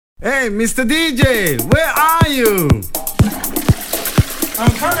Hey, Mr. DJ, where are you? I'm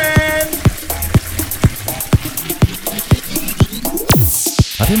coming!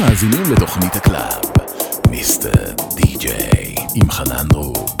 אתם מאזינים לתוכנית הקלאב, מיסטר די-ג'יי עם חנן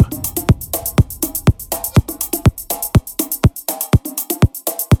דרוב.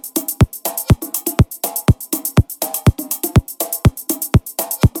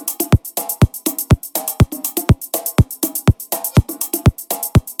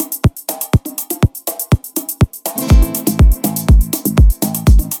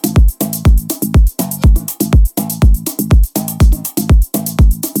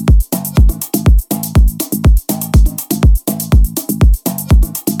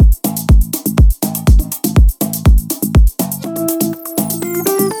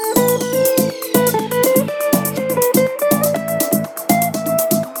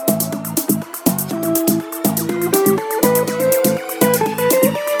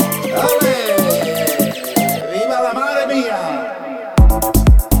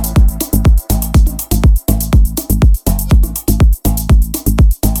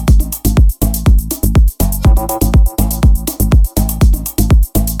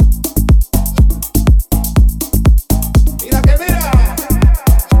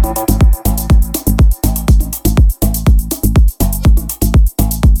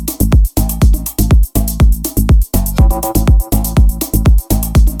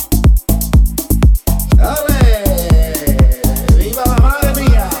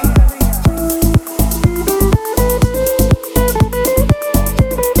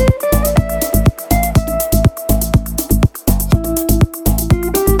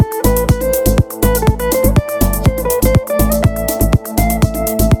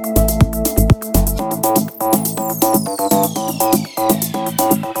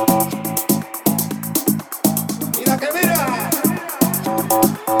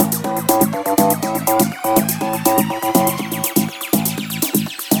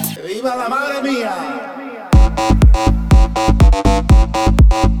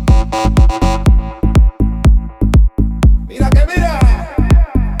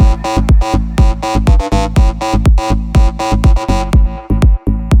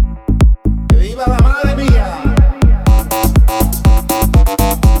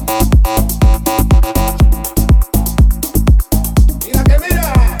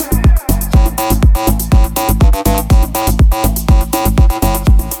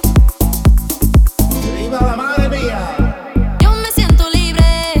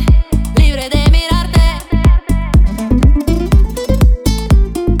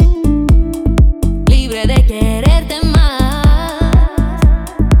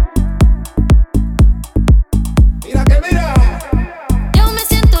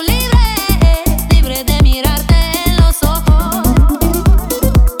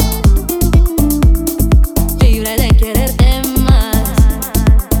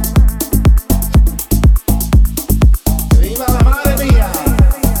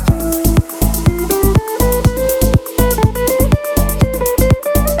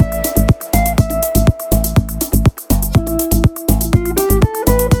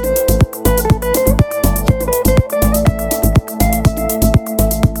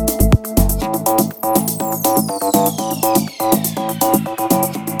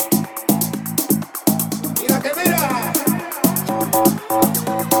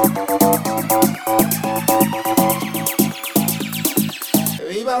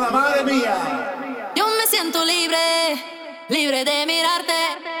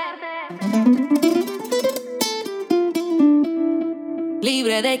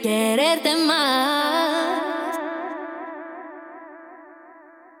 Libre de quererte más.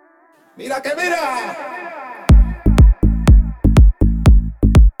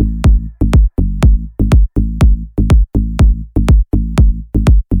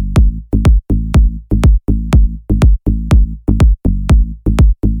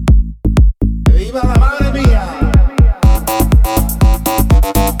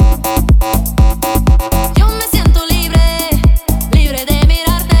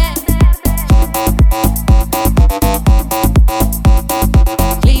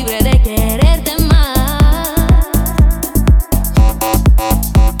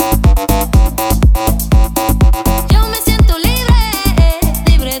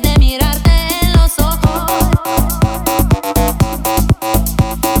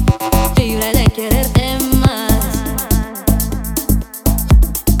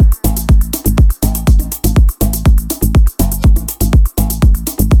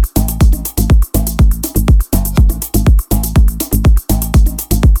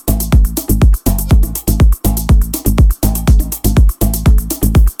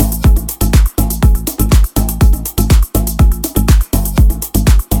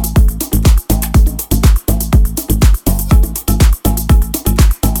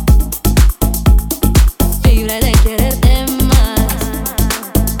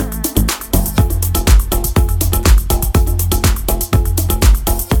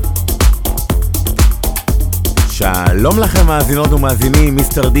 שלום לכם מאזינות ומאזינים,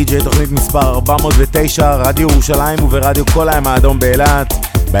 מיסטר די-ג'יי, תוכנית מספר 409, רדיו ירושלים וברדיו כל הים האדום באילת,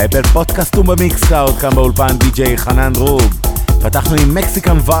 באפל פודקאסט ובמיקסקאוט, כאן באולפן די-ג'יי חנן דרוב. פתחנו עם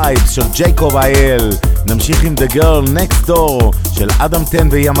מקסיקן וייבס של ג'ייקוב אייל, נמשיך עם The Girl Next Door של אדם 10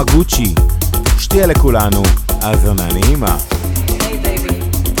 וימגוצ'י. שתהיה לכולנו, האזנה נעימה.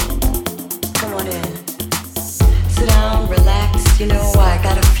 You know, I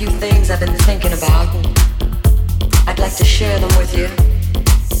got a few things I've been thinking about. I'd like to share them with you.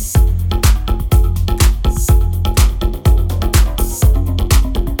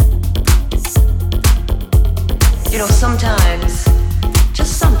 You know, sometimes,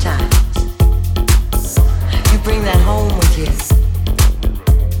 just sometimes, you bring that home with you.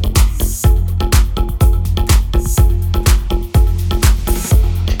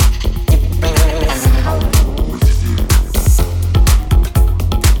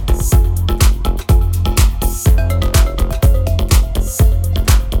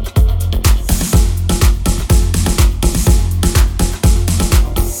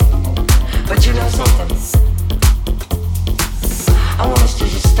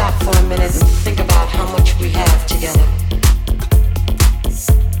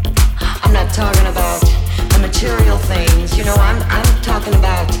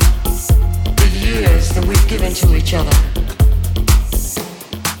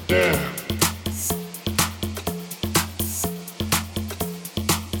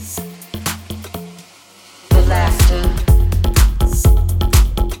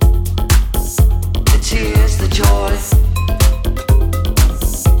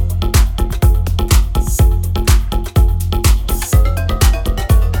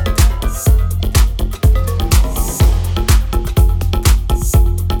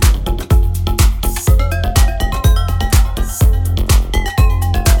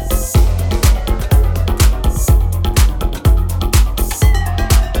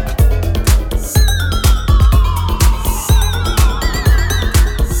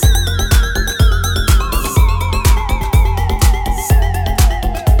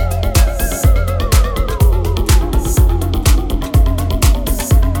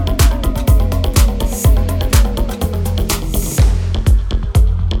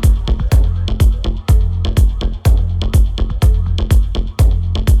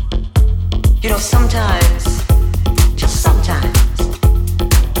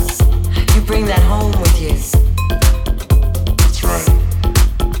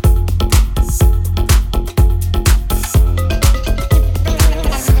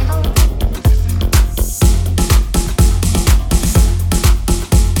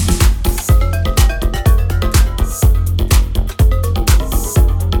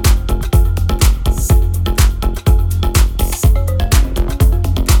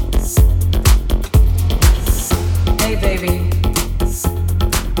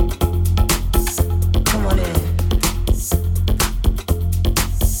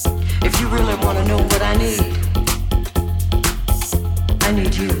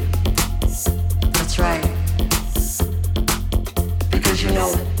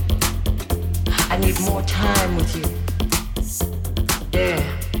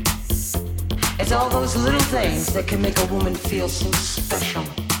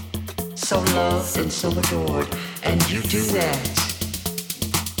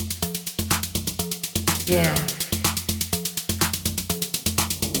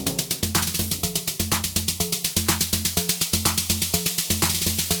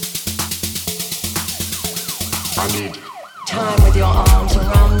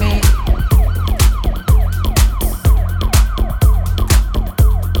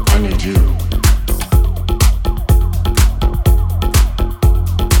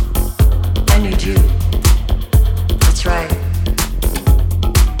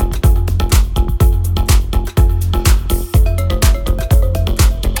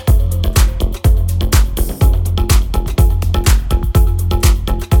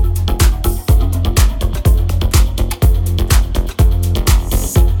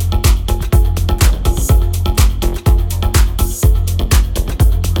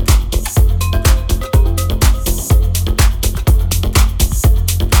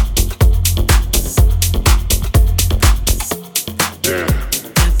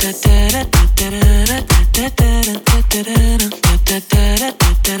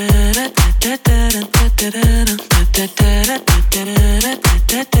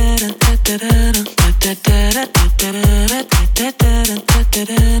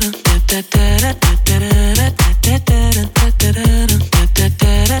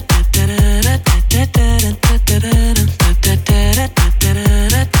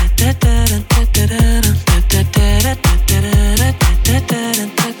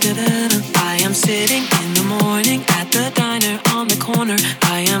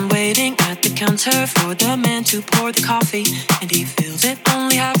 I am waiting at the counter for the man to pour the coffee, and he fills it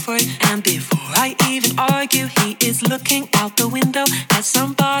only halfway. And before I even argue, he is looking out the window at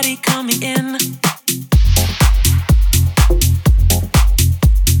somebody coming in.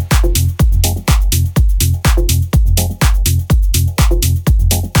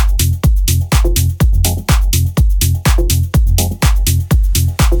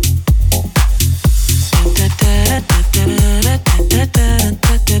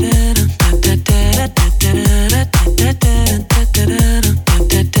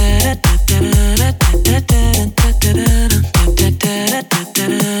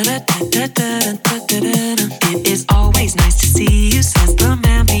 It is always nice to see you, says the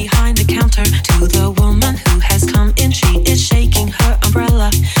man behind the counter to the woman who has come in. She is shaking her umbrella,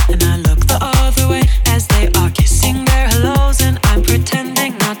 and I look the other way as they are kissing their hellos, and I'm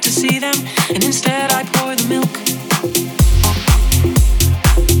pretending not to see them, and instead I pour the milk.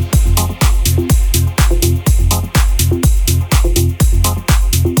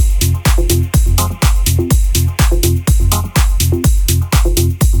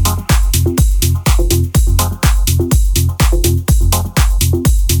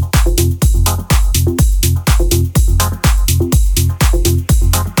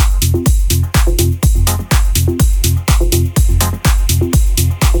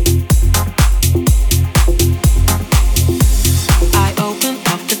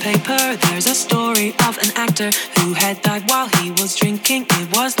 Who had died while he was drinking.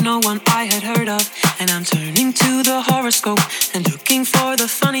 It was no one I had heard of, and I'm turning to the horoscope and looking for the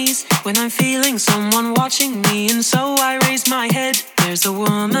funnies when I'm feeling someone watching me, and so I raise my head. There's a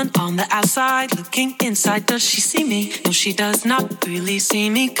woman on the outside looking inside. Does she see me? No, she does not really see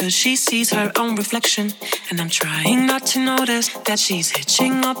me, 'cause she sees her own reflection, and I'm trying not to notice that she's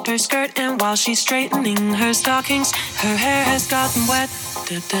hitching up her skirt, and while she's straightening her stockings, her hair has gotten wet.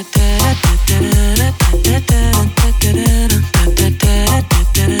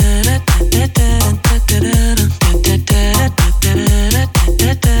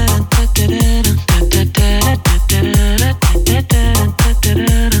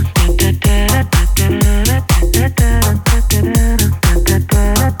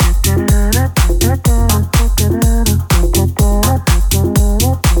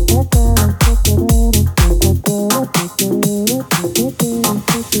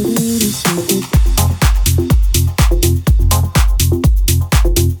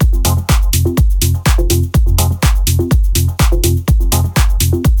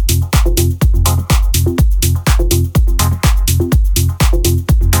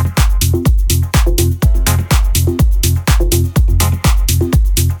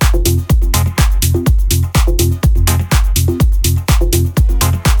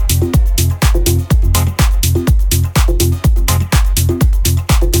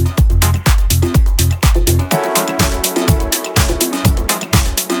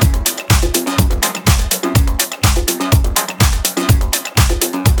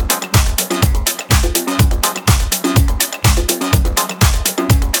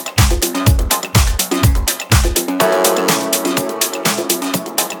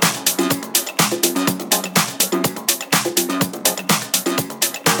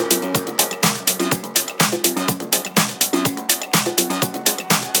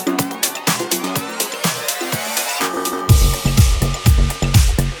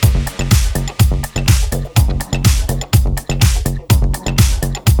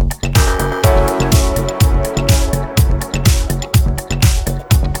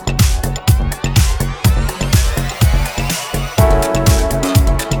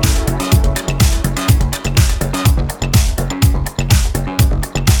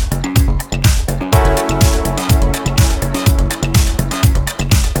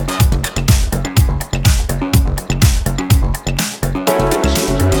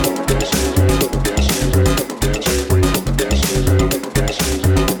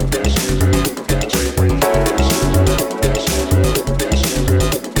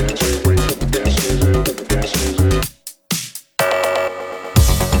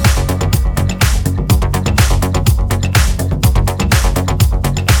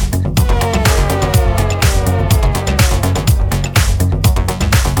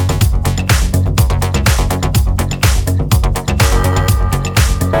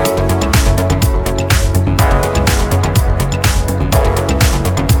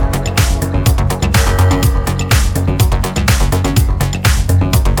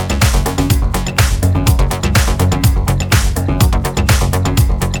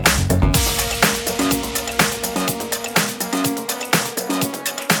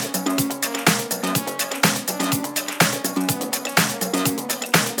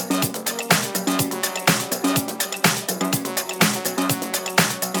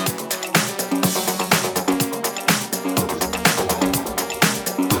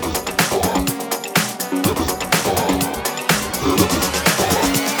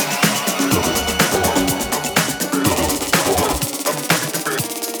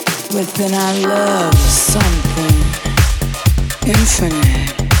 Within our love is something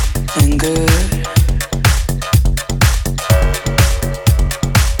infinite and good.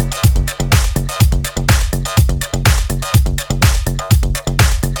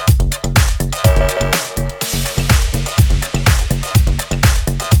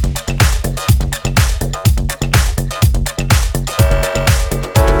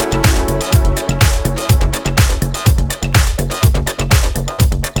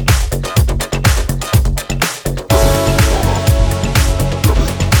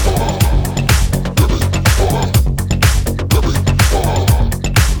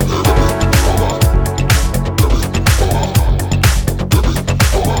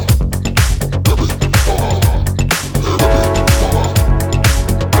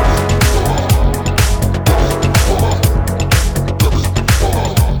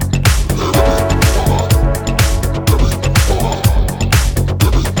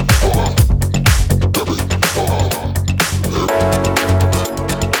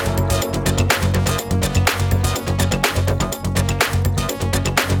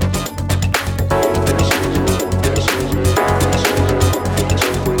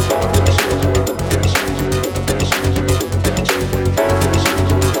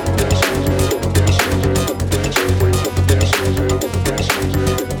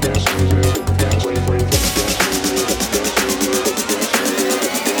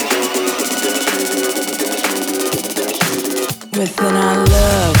 Within our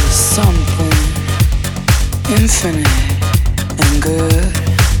love is something infinite and good.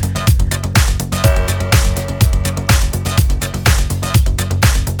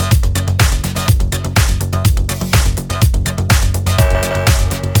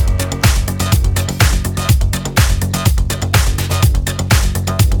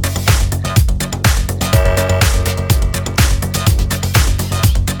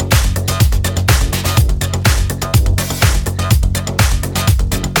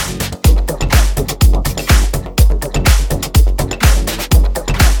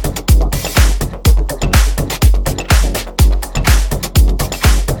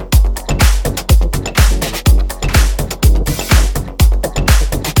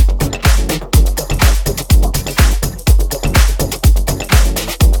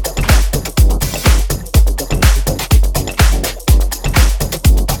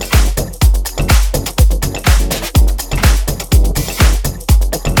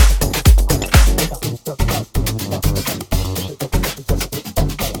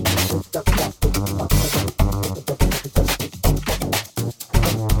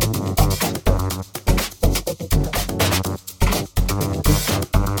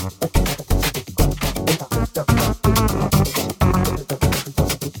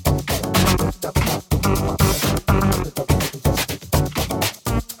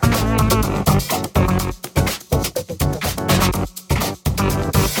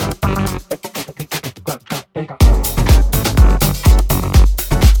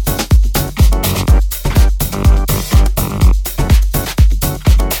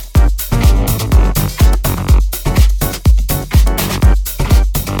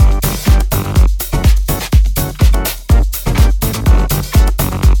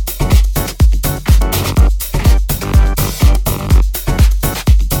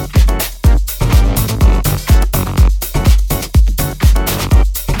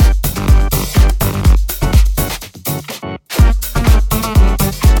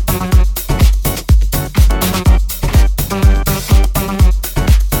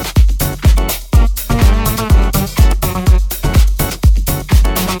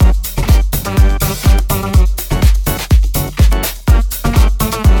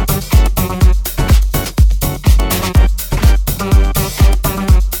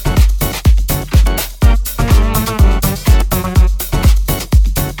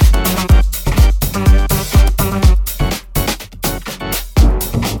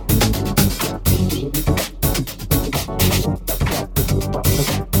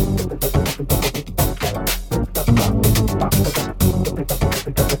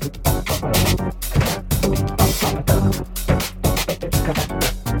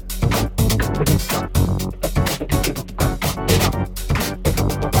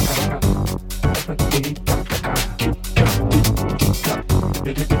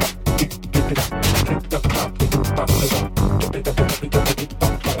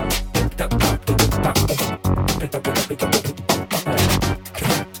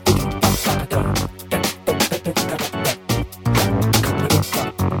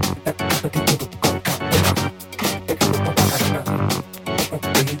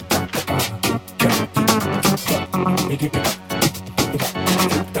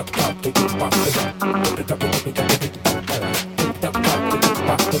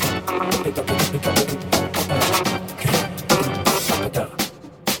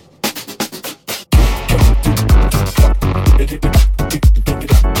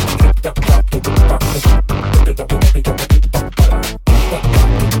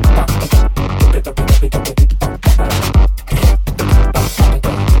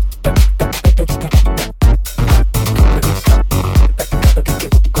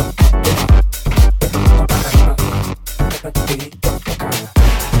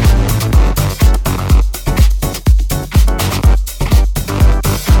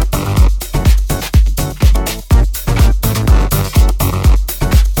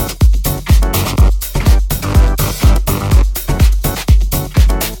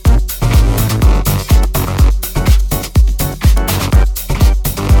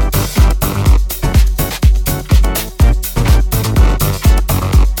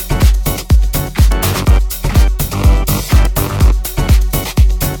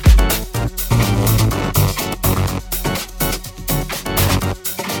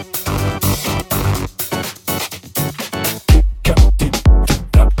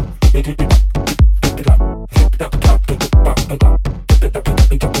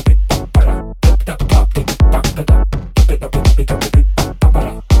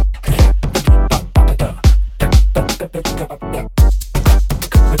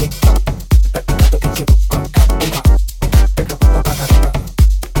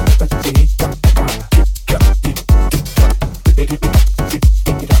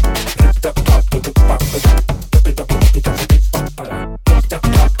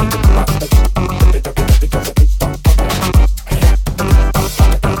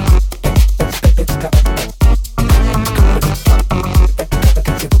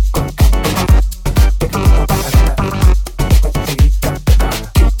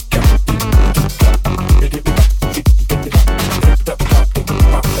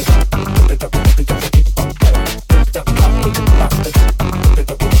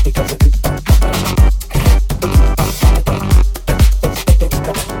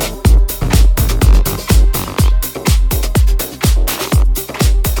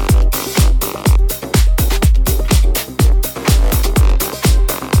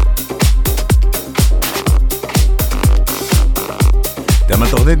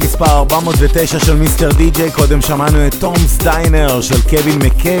 תוכנית מספר 409 של מיסטר די-ג'יי. קודם שמענו את תומס דיינר של קווין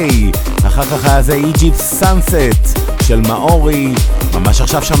מקקיי, אחר כך היה זה איג'יפט סאנסט של מאורי, ממש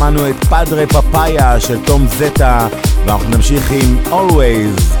עכשיו שמענו את פדרה פפאיה של תום זטה, ואנחנו נמשיך עם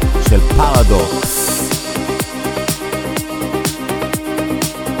Always של פרדוקס.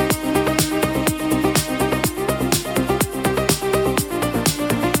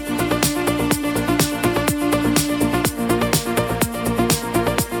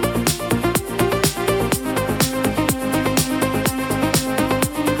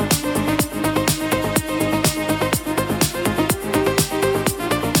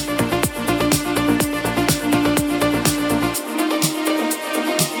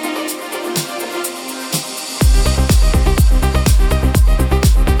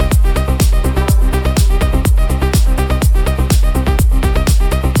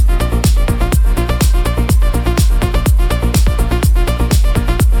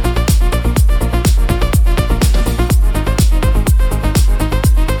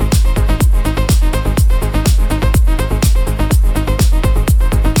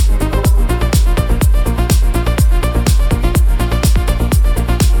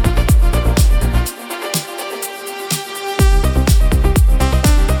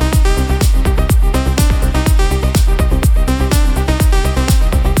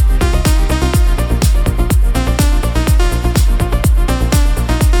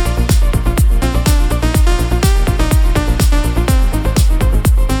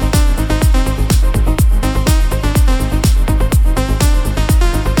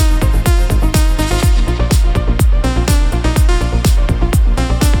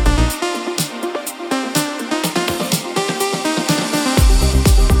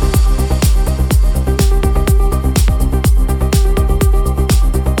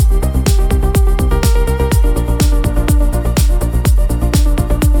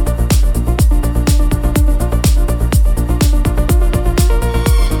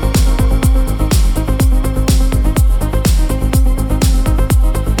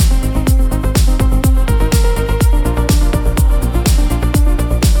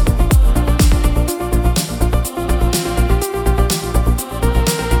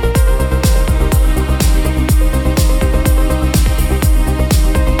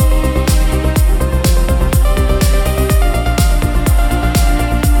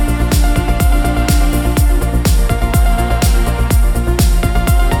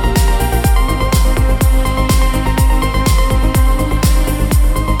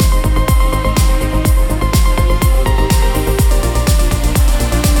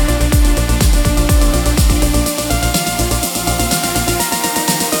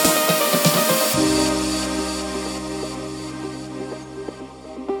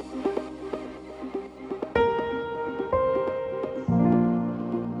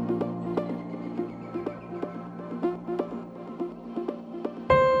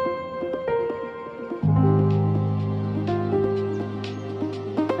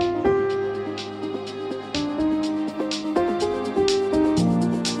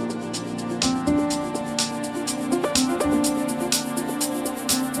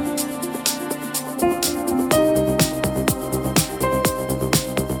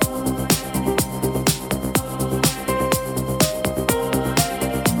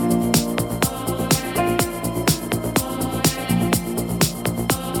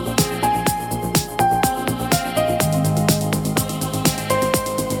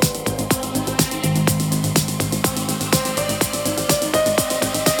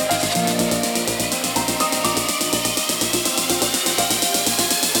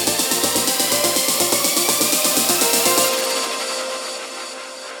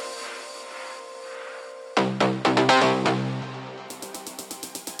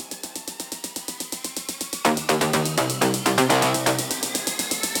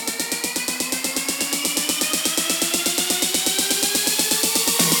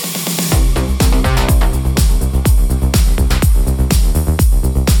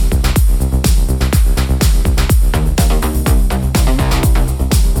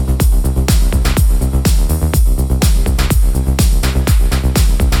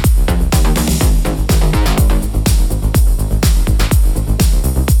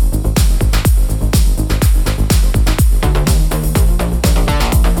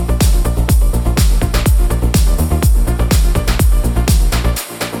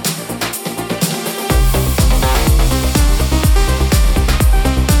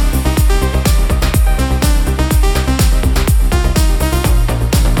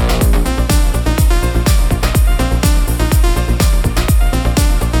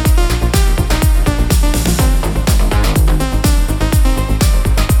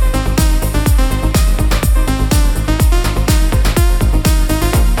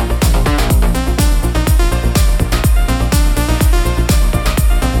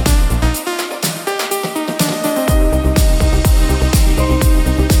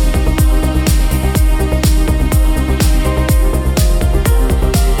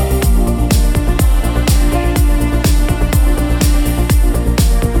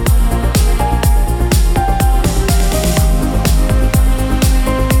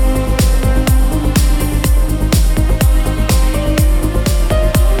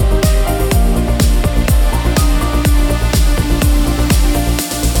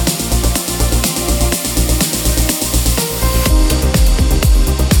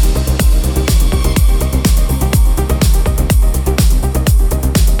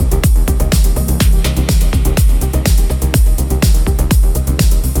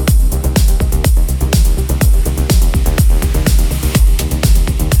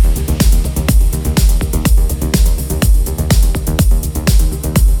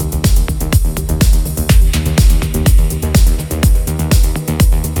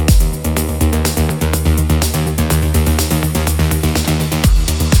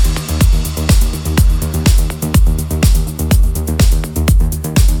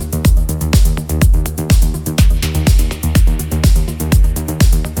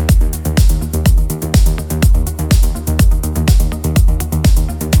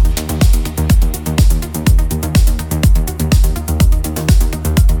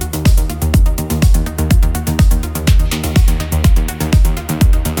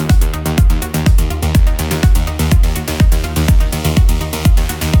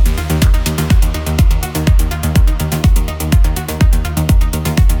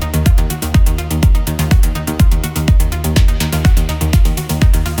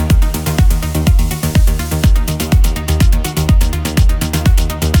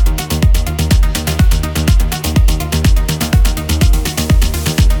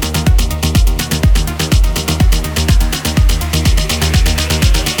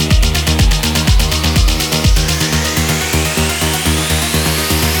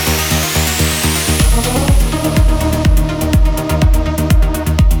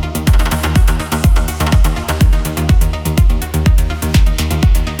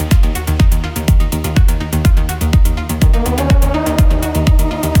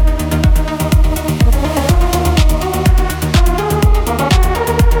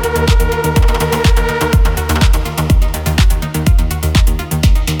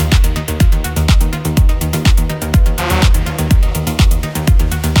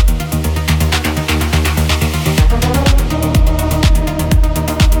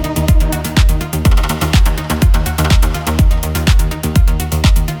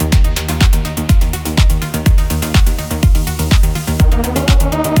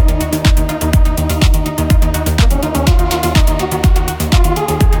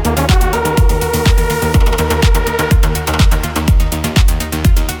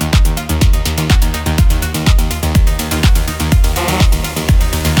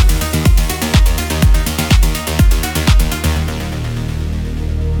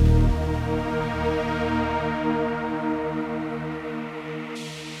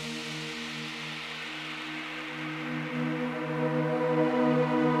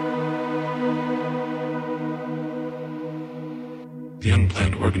 The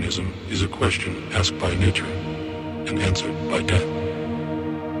unplanned organism is a question asked by nature and answered by death.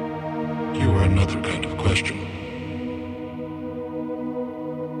 You are another kind of question.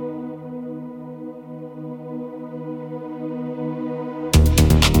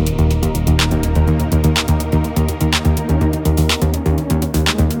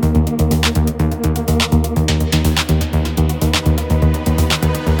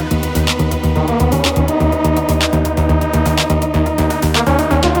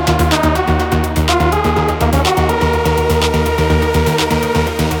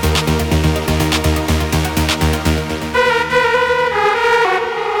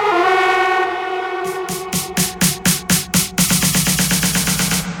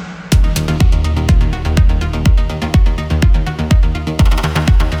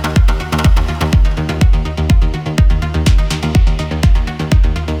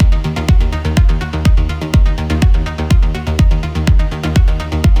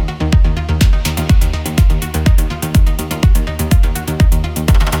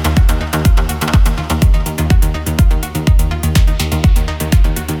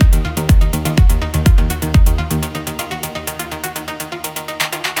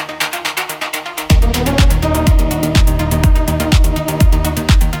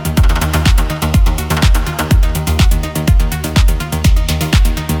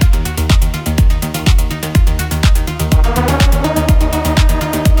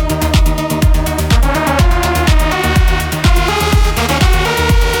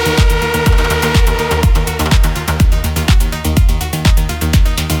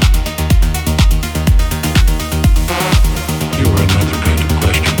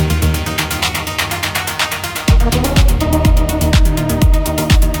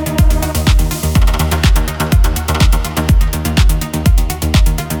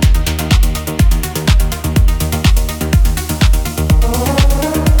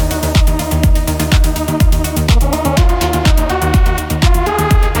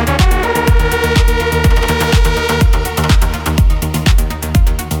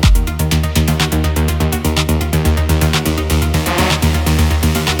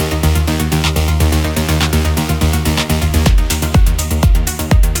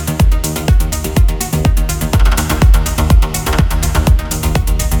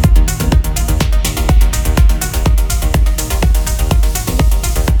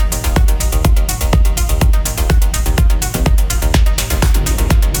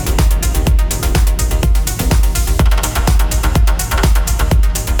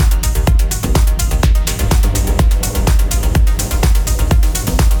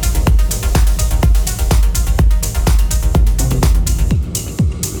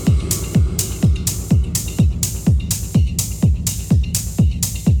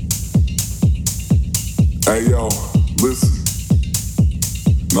 Hey yo, listen.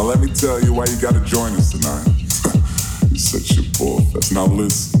 Now let me tell you why you gotta join us tonight. You're such a poor fest. Now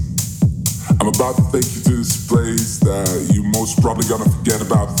listen. I'm about to take you to this place that you most probably gonna forget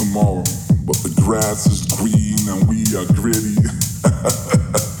about tomorrow. But the grass is green and we are gritty.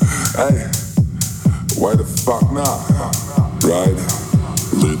 Hey, why the fuck not? Right?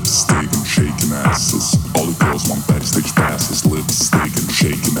 Lipstick and shaking asses. All the girls want backstage passes. Lipstick and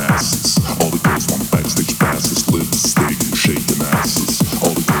shaking asses. All the girls want backstage passes. Lipstick and shaking asses.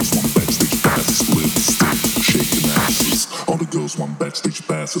 All the girls want backstage passes. Lipstick and shaking asses. All the girls want backstage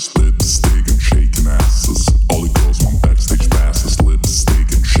passes. Lipstick and shaking asses. All the girls want backstage passes.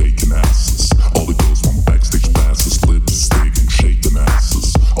 Lipstick and shaking asses. All the girls want backstage passes. Lipstick and shaking asses.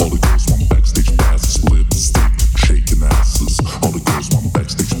 All the girls want backstage passes. Lipstick and shaking asses. All the girls want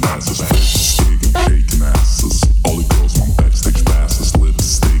backstage passes. Lipstick and shaking asses. All the girls want backstage passes.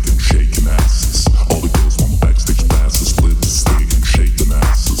 Lipstick and shaking asses. All the girls want backstage passes. Lipstick and shaking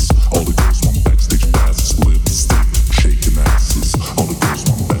asses. All the girls want backstage passes. Lipstick and shaking asses. All the girls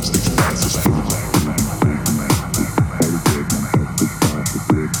want backstage passes.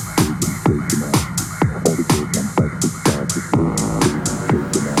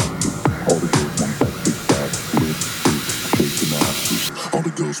 All the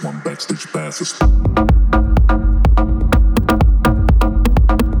girls want backstage passes.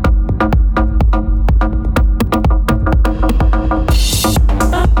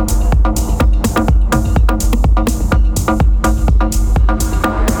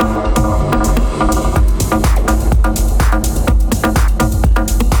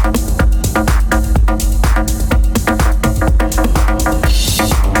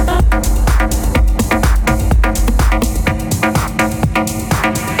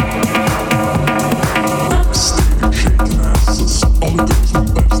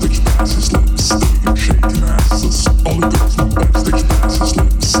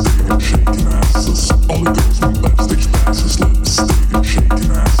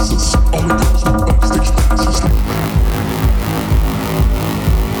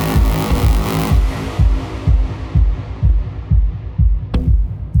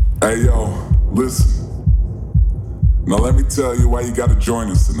 tell you why you gotta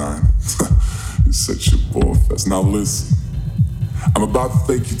join us tonight. You're such a ballfest. Now listen, I'm about to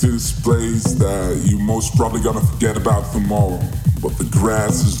take you to this place that you most probably gonna forget about tomorrow. But the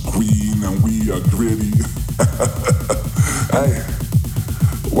grass is green and we are gritty. Hey,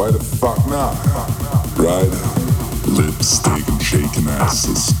 why the fuck not? Right? Lipstick and shaking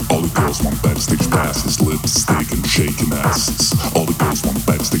asses. All the girls want backstage passes. Lipstick and shaking asses. All the girls want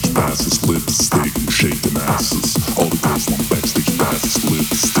backstage passes. Lipstick and shaking asses. All the girls want backstage passes.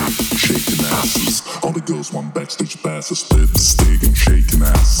 Lipstick and shaking asses. All the girls want backstage passes. Lipstick and shaking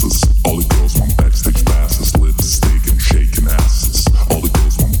asses. All the girls want backstage passes. Lipstick and shaking asses. All the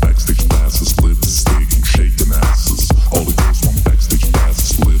girls want backstage passes. Lipstick and shaking asses. All the girls want backstage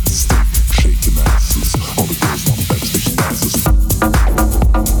passes. Lipstick and shaking asses. All the girls want backstage passes.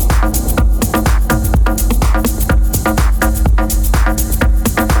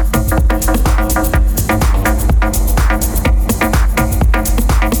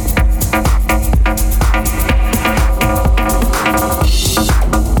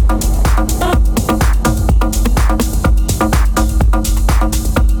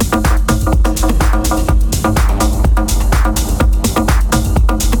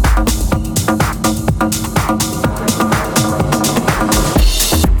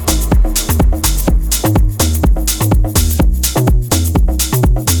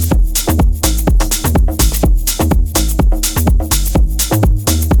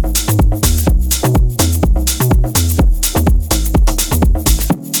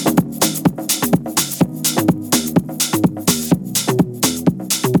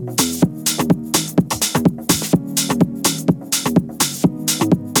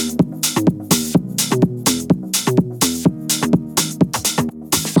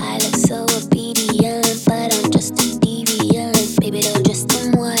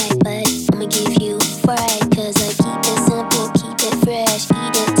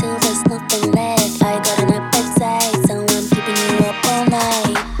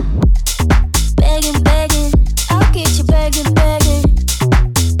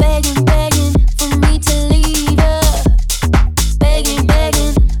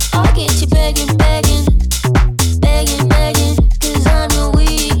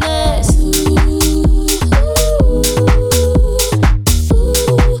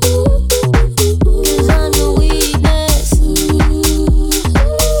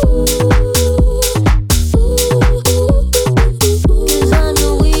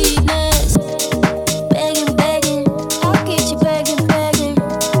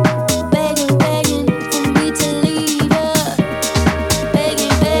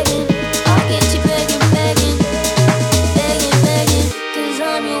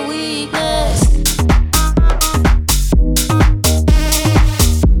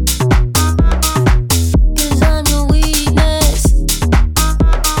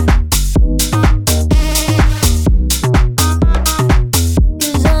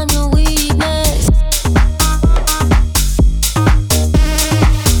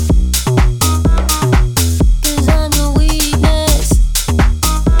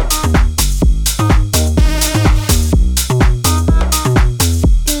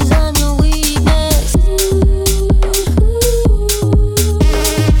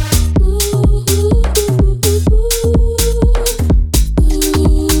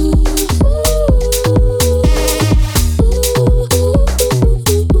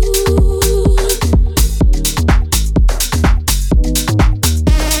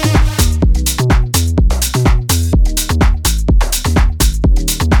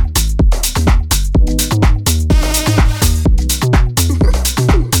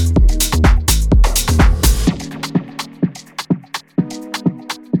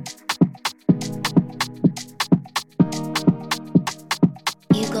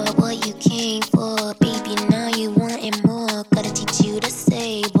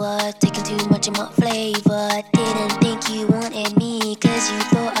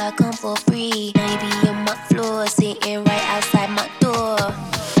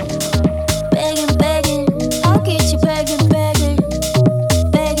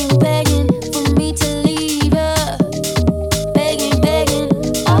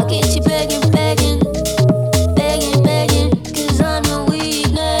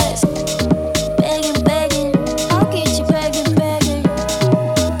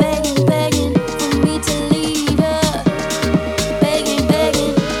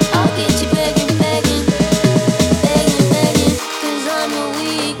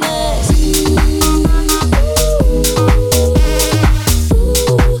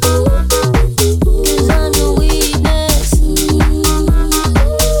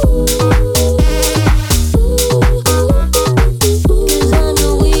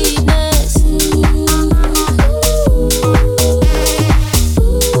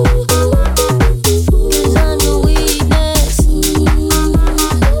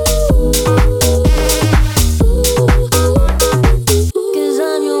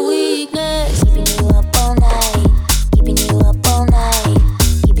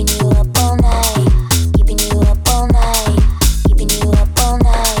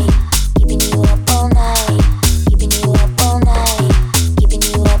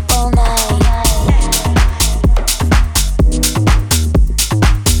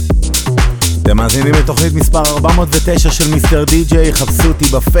 מאזינים לתוכנית מספר 409 של מיסטר די-ג'יי. חפשו אותי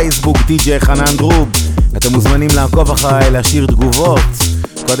בפייסבוק די-ג'יי חנן דרוב. אתם מוזמנים לעקוב אחריי, להשאיר תגובות.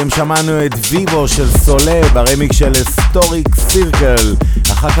 קודם שמענו את ויבו של סולה ברמיק של היסטוריק סירקל.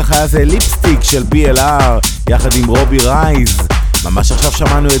 אחר כך היה זה ליפסטיק של BLR יחד עם רובי רייז. ממש עכשיו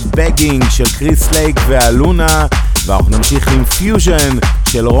שמענו את בגין של קריס לייק ואלונה, ואנחנו נמשיך עם פיוז'ן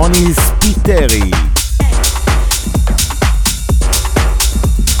של רוני ספיטרי.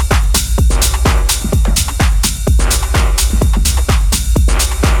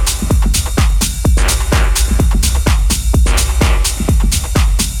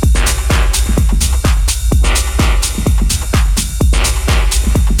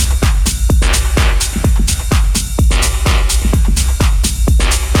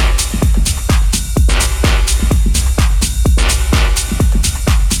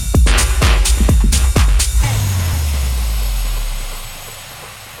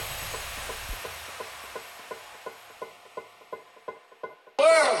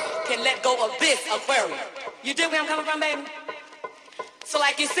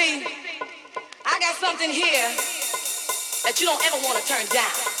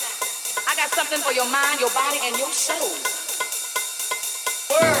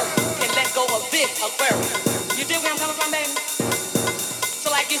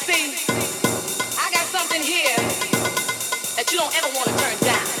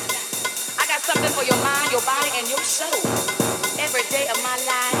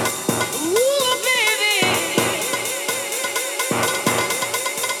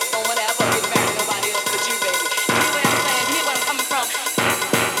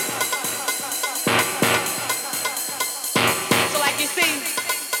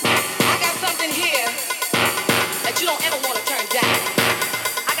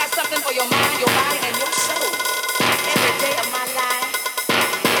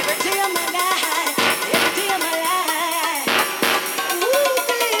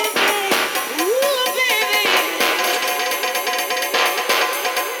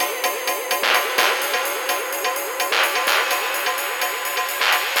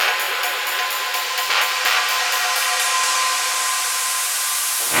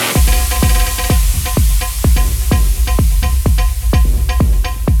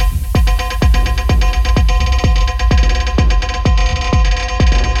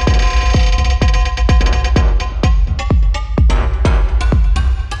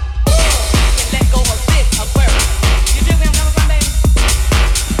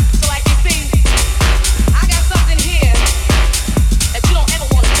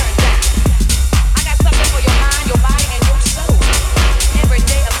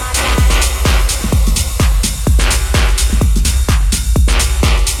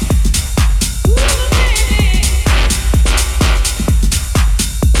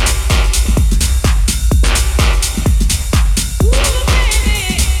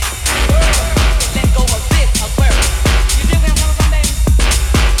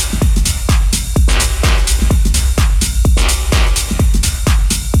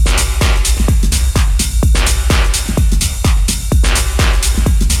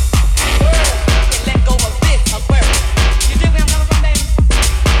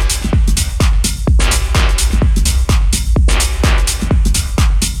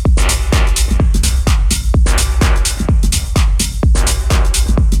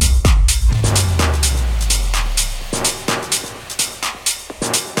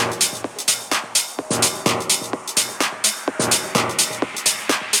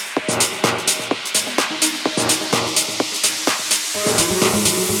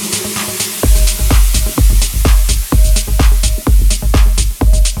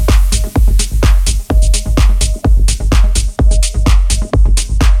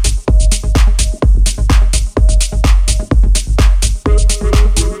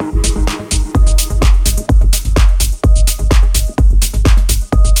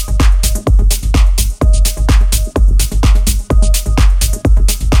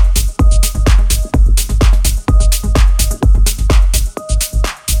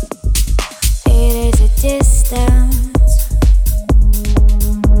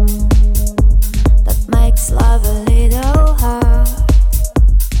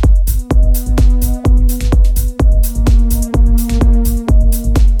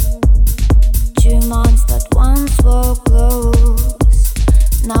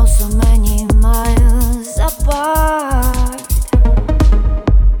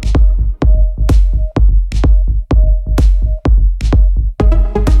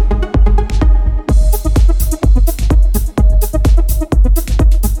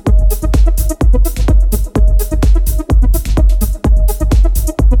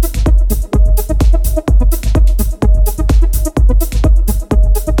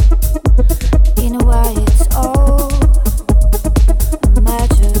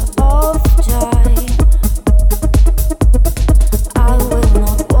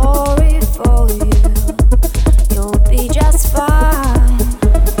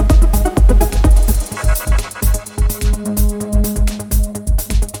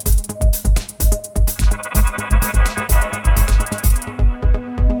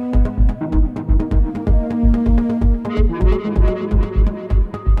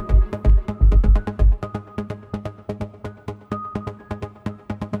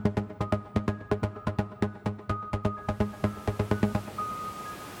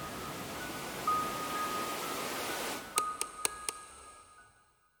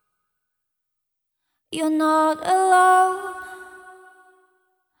 You're not alone.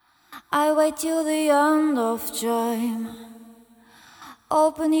 I wait till the end of time.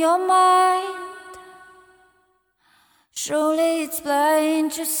 Open your mind. Surely it's plain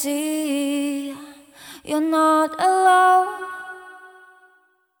to see. You're not alone.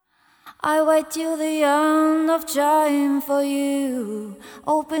 I wait till the end of time for you.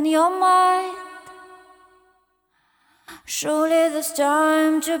 Open your mind. Surely there's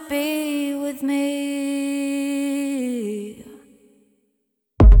time to be with me.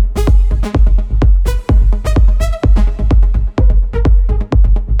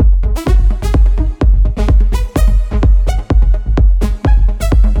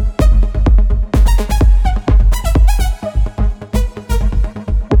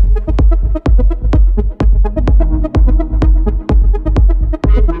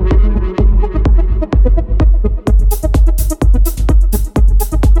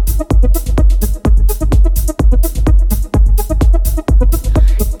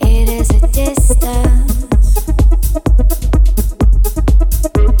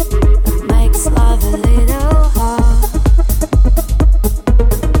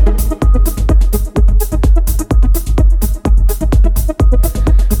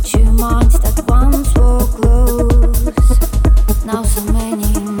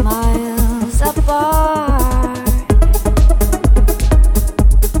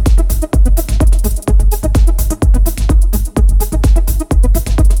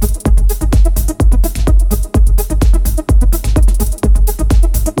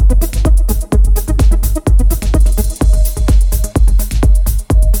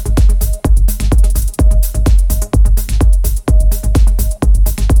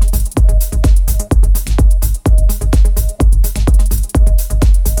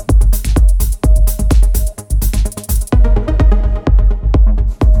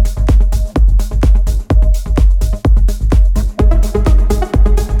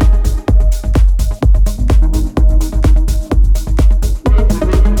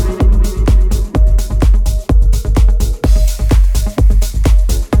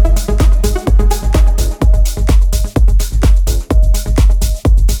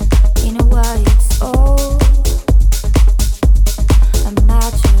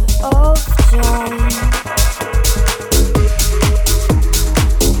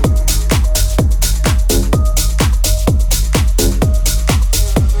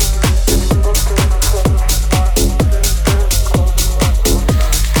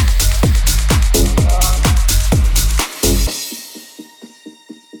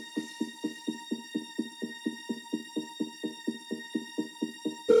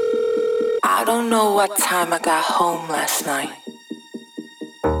 What time I got home last night.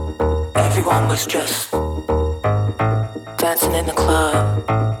 Everyone was just dancing in the club.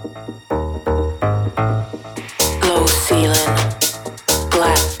 Low ceiling,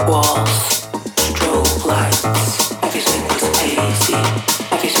 black walls, strobe lights. Everything was hazy.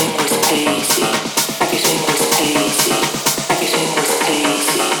 Everything was hazy. Everything was hazy. Everything was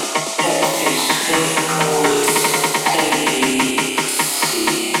hazy. Everything was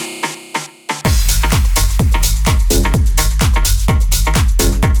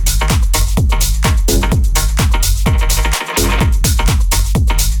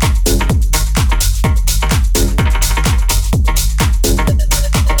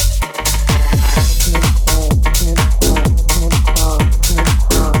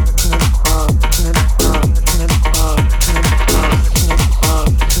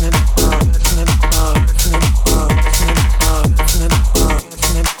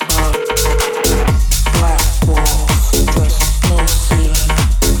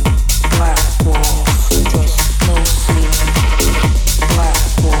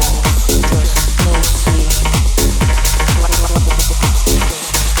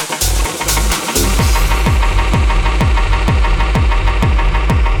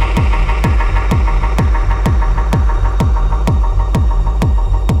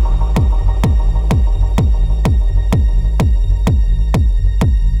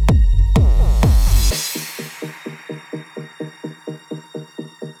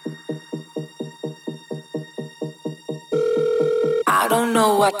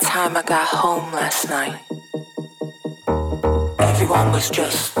time I got home last night. Everyone was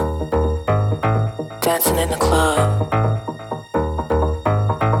just dancing in the club.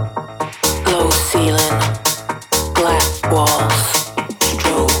 Low ceiling, black walls,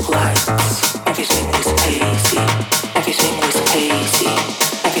 strobe lights. Everything was hazy. Everything was hazy.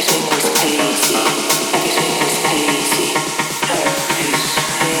 Everything was hazy. Everything was hazy. Everything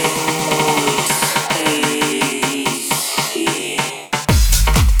was hazy.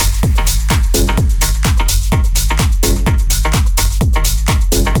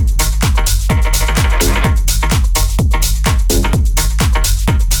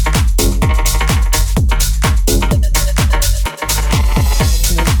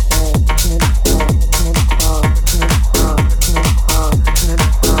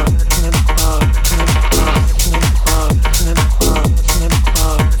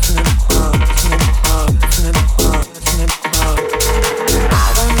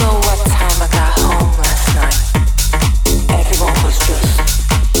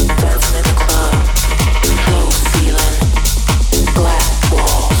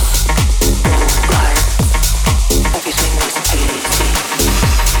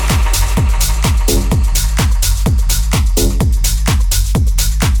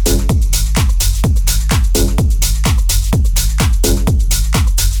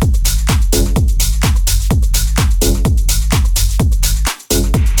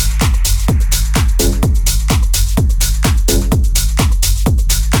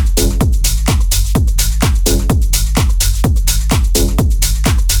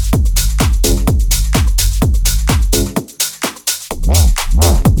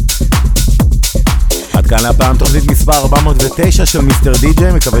 9 של מיסטר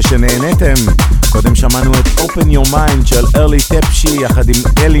די-ג'יי, מקווה שנהנתם. קודם שמענו את Open Your Mind של ארלי טפשי יחד עם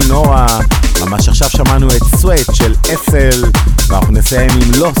אלינורה. ממש עכשיו שמענו את Sweat של ESSEL, ואנחנו נסיים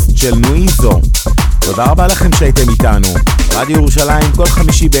עם Lost של נויזו. תודה רבה לכם שהייתם איתנו. רדיו ירושלים כל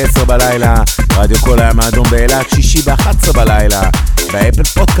חמישי ב-10 בלילה, רדיו כל הים האדום באילת שישי ב-11 בלילה, באפל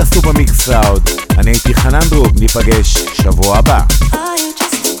פודקאסט ובמיקס קלאוד. אני הייתי חנן דרוב, ניפגש שבוע הבא.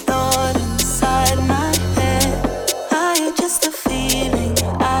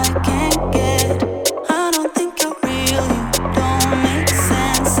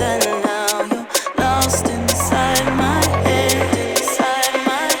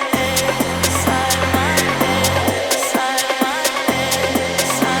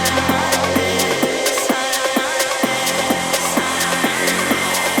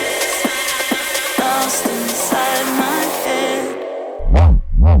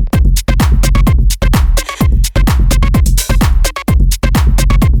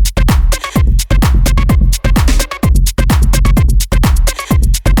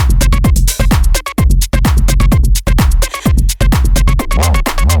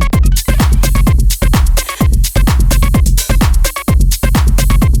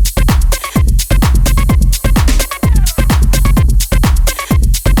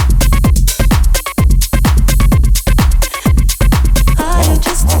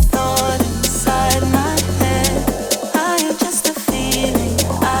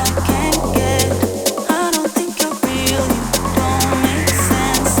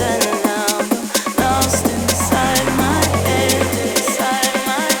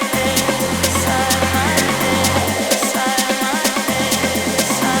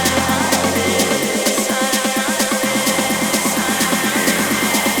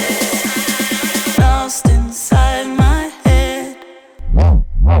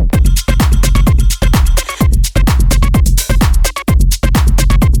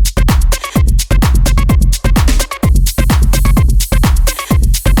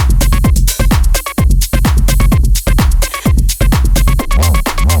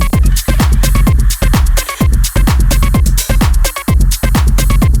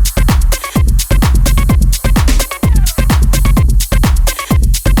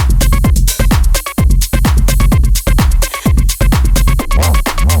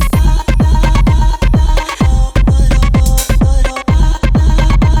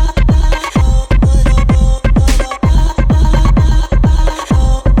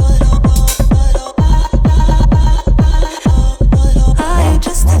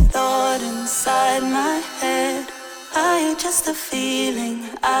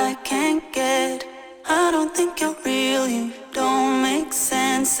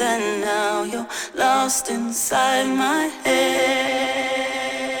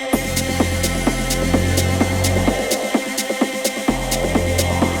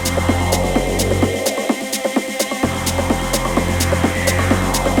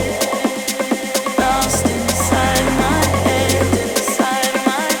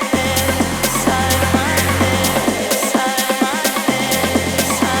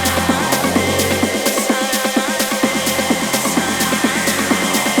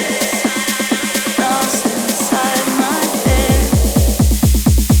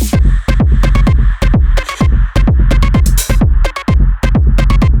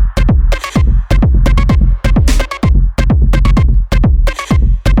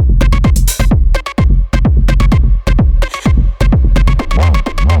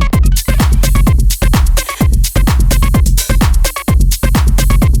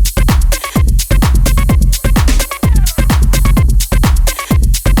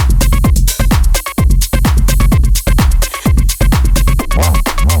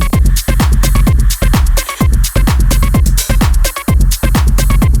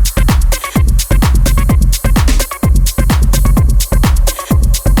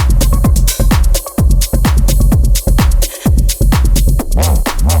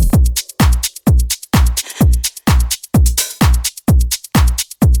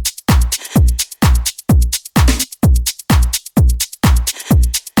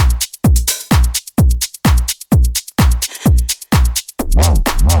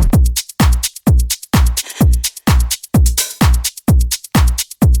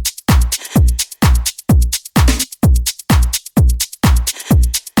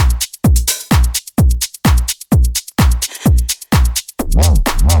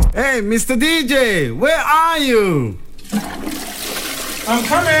 Hey, Mr. DJ, where are you? I'm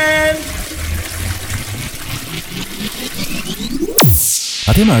coming!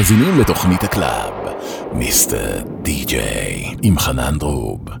 אתם מאזינים לתוכנית הקלאב, מיסטר די-ג'יי עם חנן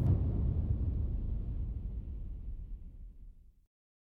דרוב.